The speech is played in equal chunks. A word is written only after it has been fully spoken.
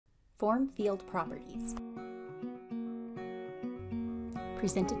Form Field Properties.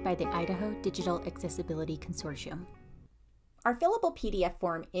 Presented by the Idaho Digital Accessibility Consortium. Our fillable PDF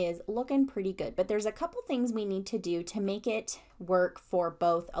form is looking pretty good, but there's a couple things we need to do to make it work for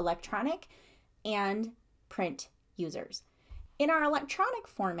both electronic and print users. In our electronic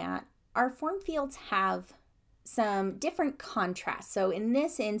format, our form fields have some different contrast. So in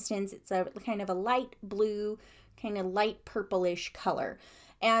this instance, it's a kind of a light blue, kind of light purplish color.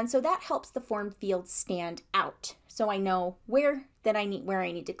 And so that helps the form field stand out. So I know where I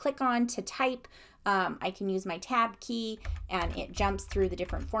need to click on to type. I can use my tab key and it jumps through the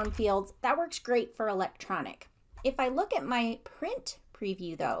different form fields. That works great for electronic. If I look at my print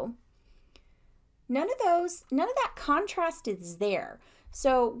preview though, none of that contrast is there.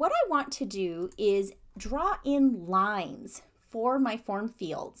 So what I want to do is draw in lines for my form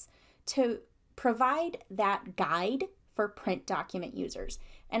fields to provide that guide for print document users.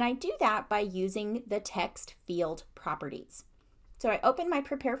 And I do that by using the text field properties. So I open my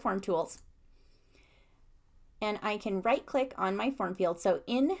Prepare Form Tools and I can right click on my form field. So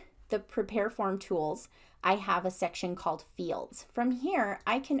in the Prepare Form Tools, I have a section called Fields. From here,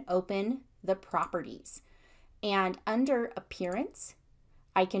 I can open the properties, and under Appearance,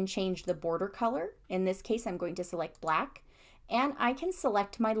 I can change the border color. In this case, I'm going to select black, and I can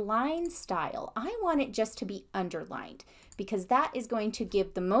select my line style. I want it just to be underlined because that is going to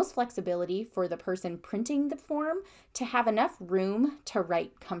give the most flexibility for the person printing the form to have enough room to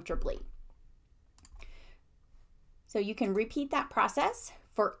write comfortably. So you can repeat that process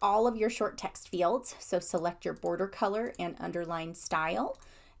for all of your short text fields. So select your border color and underline style.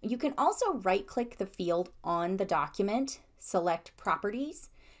 You can also right-click the field on the document, select Properties,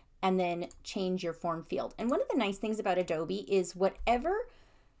 and then change your form field. And one of the nice things about Adobe is whatever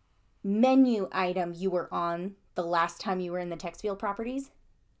menu item you were on the last time you were in the text field properties,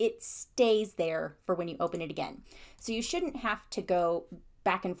 it stays there for when you open it again. So you shouldn't have to go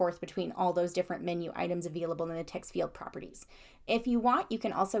back and forth between all those different menu items available in the text field properties. If you want, you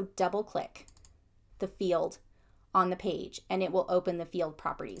can also double-click the field on the page and it will open the field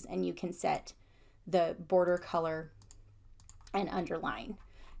properties, and you can set the border color and underline.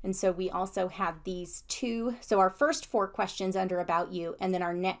 And so we also have these two, so our first 4 questions under About You, and then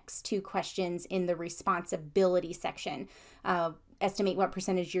our next 2 questions in the responsibility section. Estimate what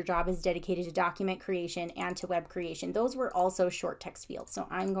percentage your job is dedicated to document creation and to web creation. Those were also short text fields. So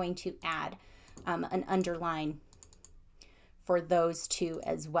I'm going to add an underline for those 2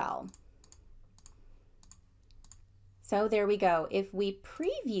 as well. So there we go. If we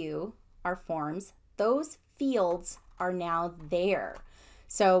preview our forms, those fields are now there.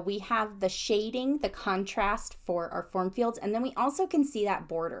 So we have the shading, the contrast for our form fields, and then we also can see that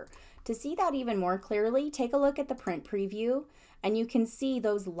border. To see that even more clearly, take a look at the print preview, and you can see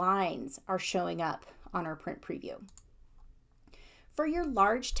those lines are showing up on our print preview. For your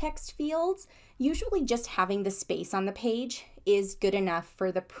large text fields, usually just having the space on the page is good enough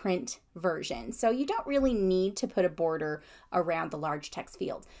for the print version. So you don't really need to put a border around the large text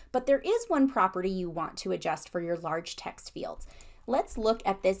fields. But there is one property you want to adjust for your large text fields. Let's look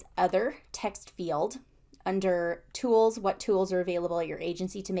at this other text field under Tools, what tools are available at your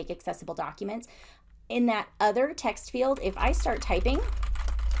agency to make accessible documents. In that other text field, if I start typing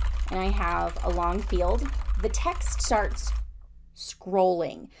and I have a long field, the text starts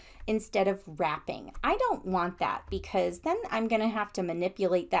scrolling instead of wrapping. I don't want that because then I'm going to have to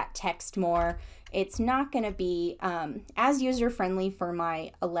manipulate that text more. It's not going to be as user-friendly for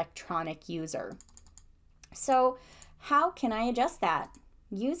my electronic user. So how can I adjust that?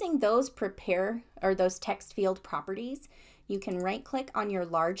 Using those those text field properties, you can right-click on your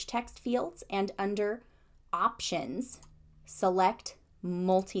large text fields and under Options, select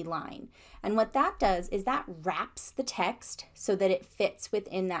Multi-line. And what that does is that wraps the text so that it fits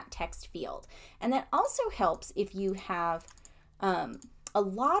within that text field. And that also helps if you have a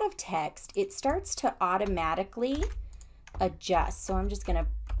lot of text, it starts to automatically adjust. So I'm just going to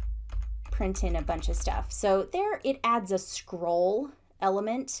print in a bunch of stuff. So there it adds a scroll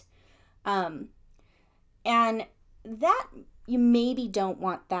element. And that you maybe don't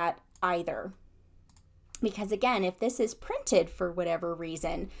want that either. Because again, if this is printed for whatever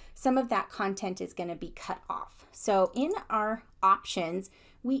reason, some of that content is going to be cut off. So in our options,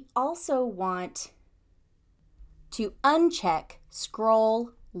 we also want to uncheck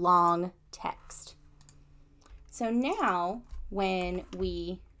scroll long text. So now when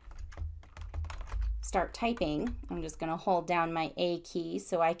we start typing, I'm just going to hold down my A key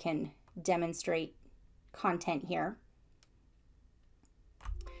so I can demonstrate content here.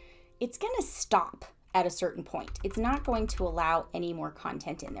 It's going to stop at a certain point. It's not going to allow any more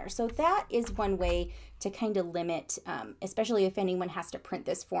content in there. So that is one way to kind of limit, especially if anyone has to print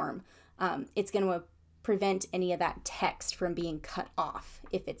this form, it's going to prevent any of that text from being cut off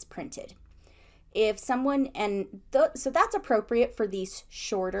if it's printed. If someone, so that's appropriate for these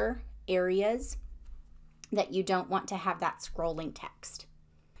shorter areas that you don't want to have that scrolling text.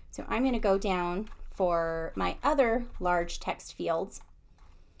 So I'm going to go down for my other large text fields.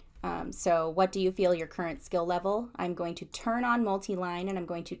 So what do you feel your current skill level? I'm going to turn on multi-line and I'm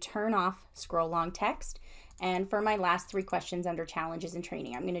going to turn off scroll long text. And for my last 3 questions under challenges and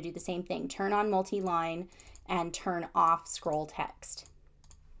training, I'm going to do the same thing. Turn on multi-line and turn off scroll text.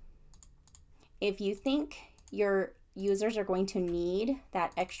 If you think your users are going to need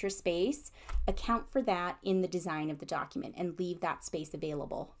that extra space, account for that in the design of the document and leave that space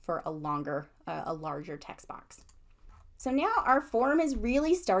available for a larger text box. So now our form is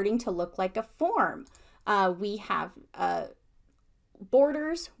really starting to look like a form. We have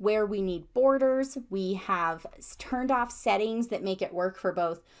borders where we need borders. We have turned off settings that make it work for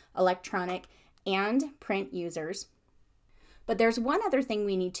both electronic and print users. But there's one other thing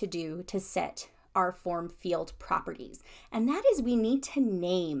we need to do to set our form field properties, and that is we need to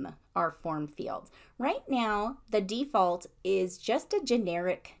name our form fields. Right now, the default is just a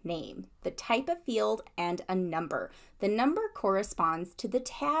generic name, the type of field, and a number. The number corresponds to the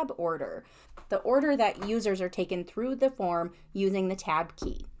tab order, the order that users are taken through the form using the tab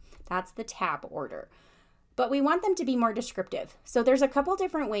key. That's the tab order. But we want them to be more descriptive. So there's a couple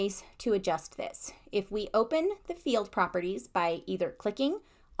different ways to adjust this. If we open the field properties by either clicking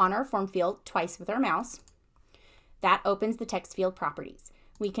on our form field twice with our mouse, that opens the text field properties.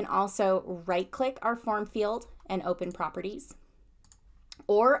 We can also right-click our form field and open properties.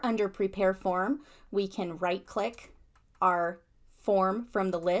 Or under prepare form, we can right-click our form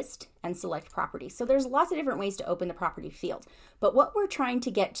from the list and select properties. So there's lots of different ways to open the property field. But what we're trying to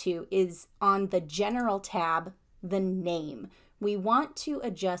get to is on the general tab, the name. We want to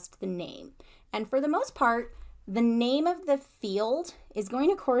adjust the name. And for the most part, the name of the field is going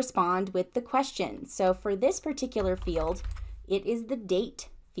to correspond with the question. So for this particular field, it is the date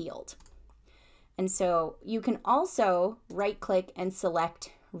field. And so you can also right-click and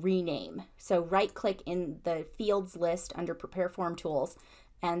select rename. So right-click in the fields list under prepare form tools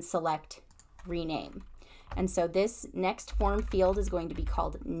and select rename. And so this next form field is going to be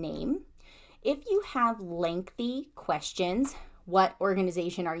called name. If you have lengthy questions, what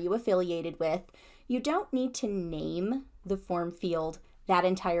organization are you affiliated with? You don't need to name the form field that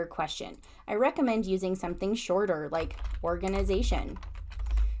entire question. I recommend using something shorter like organization.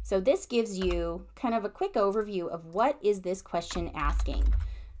 So this gives you kind of a quick overview of what is this question asking.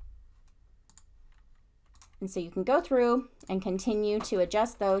 And so you can go through and continue to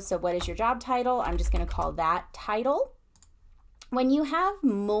adjust those. So what is your job title? I'm just going to call that title. When you have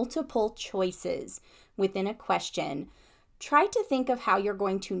multiple choices within a question, try to think of how you're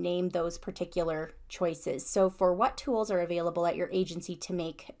going to name those particular choices. So for what tools are available at your agency to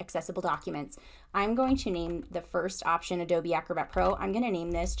make accessible documents, I'm going to name the first option Adobe Acrobat Pro. I'm going to name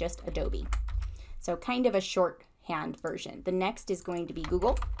this just Adobe. So kind of a shorthand version. The next is going to be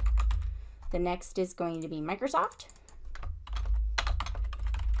Google. The next is going to be Microsoft.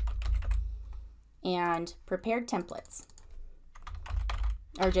 And prepared templates,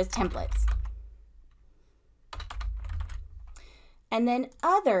 or just templates. And then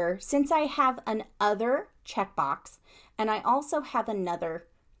other, since I have an other checkbox and I also have another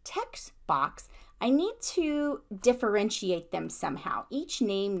text box, I need to differentiate them somehow. Each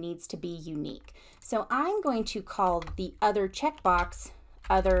name needs to be unique. So I'm going to call the other checkbox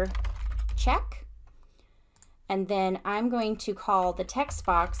other check, and then I'm going to call the text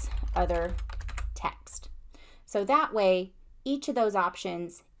box other text. So that way, each of those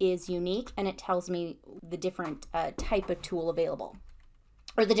options is unique and it tells me the different type of tool available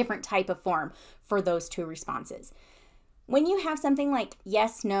or the different type of form for those two responses. When you have something like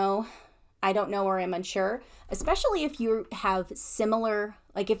yes, no, I don't know, or I'm unsure, especially if you have similar,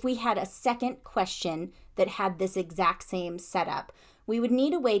 like if we had a second question that had this exact same setup, we would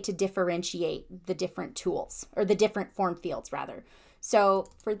need a way to differentiate the different tools or the different form fields rather. So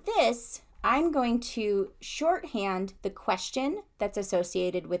for this, I'm going to shorthand the question that's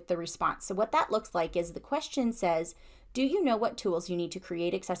associated with the response. So what that looks like is the question says, do you know what tools you need to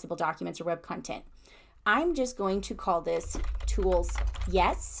create accessible documents or web content? I'm just going to call this tools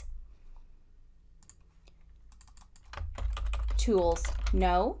yes, tools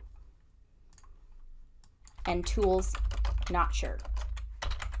no, and tools not sure.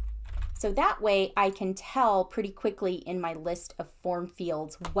 So that way I can tell pretty quickly in my list of form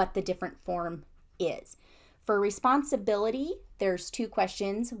fields what the different form is. For responsibility, there's 2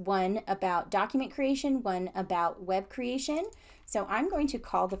 questions, one about document creation, one about web creation. So I'm going to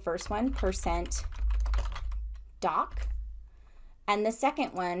call the first one %doc and the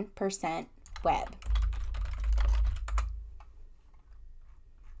second one %web.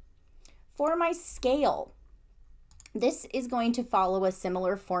 For my scale, this is going to follow a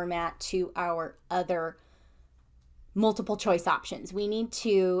similar format to our other multiple choice options. We need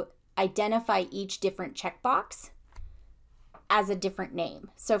to identify each different checkbox as a different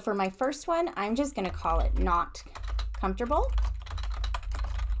name. So for my first one, I'm just going to call it not comfortable.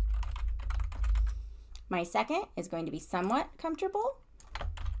 My second is going to be somewhat comfortable,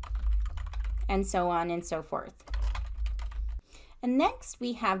 and so on and so forth. And next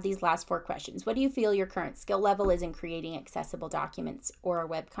we have these last 4 questions. What do you feel your current skill level is in creating accessible documents or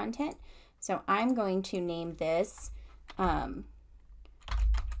web content? So I'm going to name this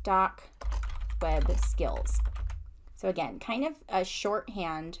Doc Web Skills. So again, kind of a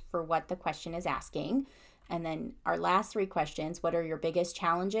shorthand for what the question is asking. And then our last 3 questions, what are your biggest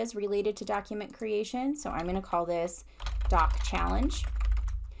challenges related to document creation? So I'm going to call this Doc Challenge.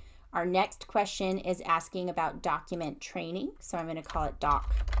 Our next question is asking about document training. So I'm going to call it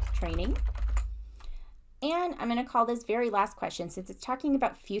Doc Training. And I'm going to call this very last question, since it's talking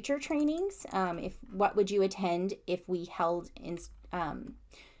about future trainings, what would you attend if we held in,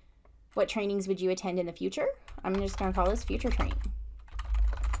 what trainings would you attend in the future? I'm just going to call this future training.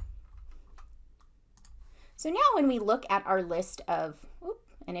 So now when we look at our list of,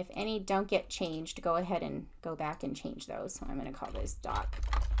 and if any don't get changed, go ahead and go back and change those. So I'm going to call this Doc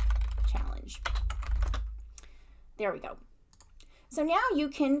Challenge. There we go. So now you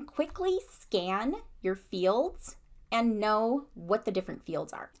can quickly scan your fields and know what the different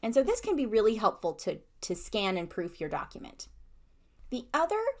fields are. And so this can be really helpful to scan and proof your document. The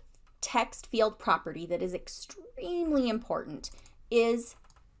other text field property that is extremely important is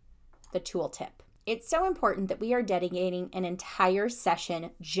the tooltip. It's so important that we are dedicating an entire session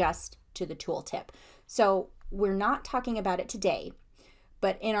just to the tooltip. So we're not talking about it today,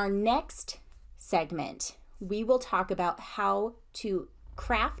 but in our next segment, we will talk about how to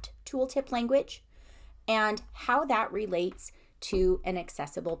craft tooltip language and how that relates to an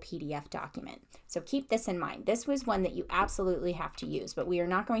accessible PDF document. So keep this in mind. This was one that you absolutely have to use, but we are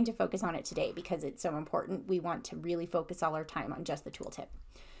not going to focus on it today because it's so important. We want to really focus all our time on just the tooltip.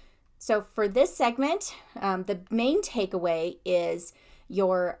 So for this segment, the main takeaway is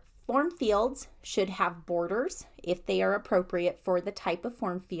your form fields should have borders if they are appropriate for the type of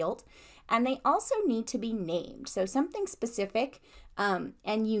form field, and they also need to be named, so something specific and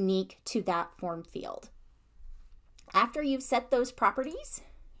unique to that form field. After you've set those properties,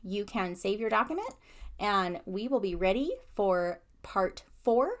 you can save your document, and we will be ready for part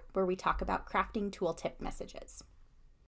 4, where we talk about crafting tooltip messages.